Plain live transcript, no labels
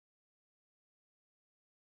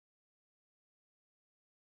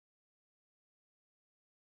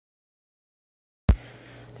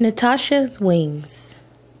Natasha's Wings,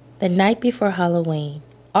 The Night Before Halloween,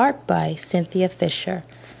 art by Cynthia Fisher.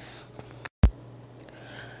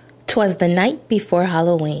 'Twas the night before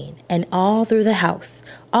Halloween, and all through the house,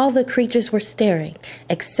 all the creatures were staring,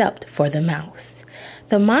 except for the mouse.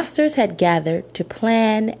 The monsters had gathered to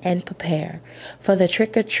plan and prepare for the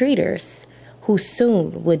trick-or-treaters who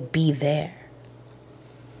soon would be there.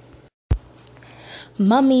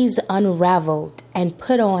 Mummies unraveled and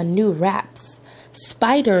put on new wraps.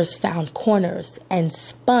 Spiders found corners and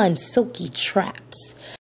spun silky traps.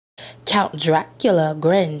 Count Dracula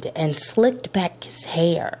grinned and slicked back his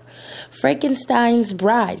hair. Frankenstein's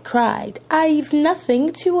bride cried, "I've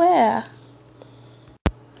nothing to wear."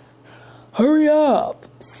 "Hurry up,"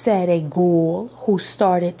 said a ghoul who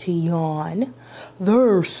started to yawn.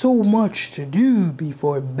 "There's so much to do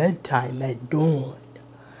before bedtime at dawn."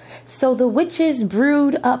 So the witches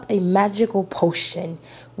brewed up a magical potion,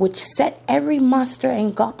 which set every monster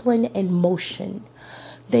and goblin in motion.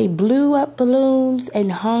 They blew up balloons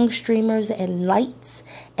and hung streamers and lights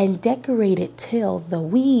and decorated till the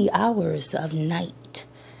wee hours of night.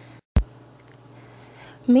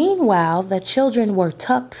 Meanwhile, the children were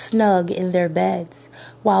tucked snug in their beds,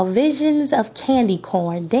 while visions of candy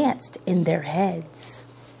corn danced in their heads.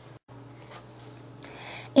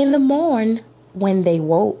 In the morn, when they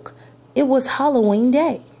woke, it was Halloween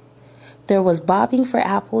day. There was bobbing for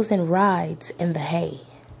apples and rides in the hay.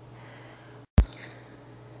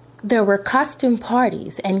 There were costume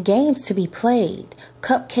parties and games to be played,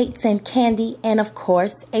 cupcakes and candy, and of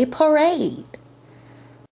course, a parade.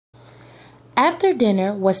 After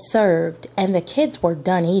dinner was served and the kids were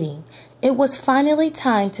done eating, it was finally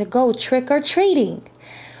time to go trick-or-treating.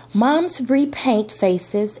 Moms repaint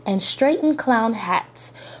faces and straighten clown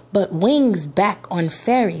hats, but wings back on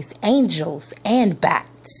fairies, angels, and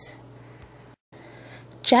bats.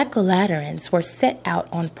 Jack-o'-lanterns were set out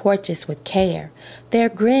on porches with care. Their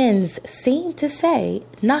grins seemed to say,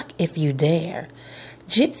 "Knock if you dare."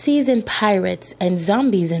 Gypsies and pirates and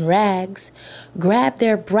zombies in rags grabbed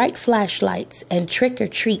their bright flashlights and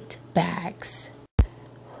trick-or-treat bags.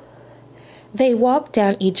 They walked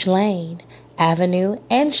down each lane, avenue,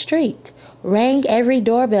 and street, rang every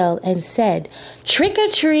doorbell and said,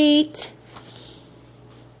 "Trick-or-treat!"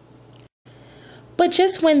 But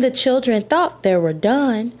just when the children thought they were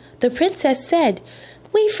done, the princess said,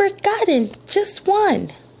 "We've forgotten just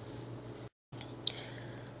one."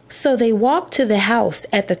 So they walked to the house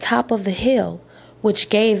at the top of the hill, which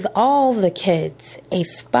gave all the kids a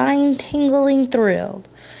spine-tingling thrill.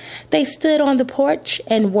 They stood on the porch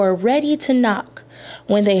and were ready to knock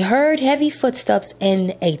when they heard heavy footsteps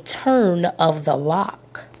and a turn of the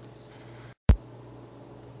lock.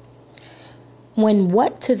 When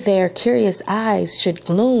what to their curious eyes should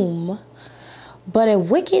gloom but a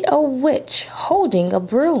wicked old witch holding a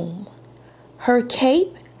broom. Her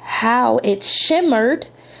cape, how it shimmered!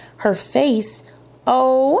 Her face,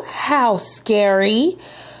 oh, how scary!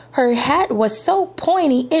 Her hat was so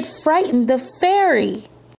pointy it frightened the fairy.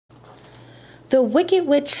 The wicked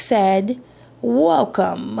witch said,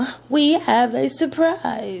 "Welcome, we have a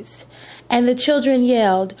surprise." And the children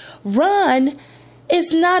yelled, "Run!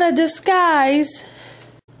 It's not a disguise."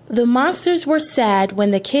 The monsters were sad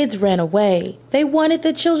when the kids ran away. They wanted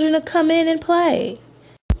the children to come in and play.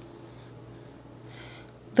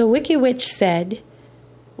 The wicked witch said,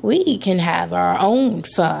 "We can have our own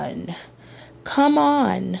fun. Come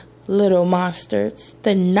on, little monsters,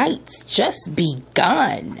 the night's just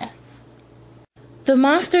begun." The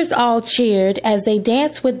monsters all cheered as they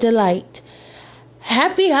danced with delight.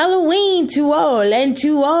 "Happy Halloween to all, and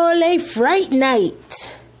to all a fright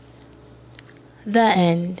night." The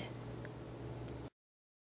end.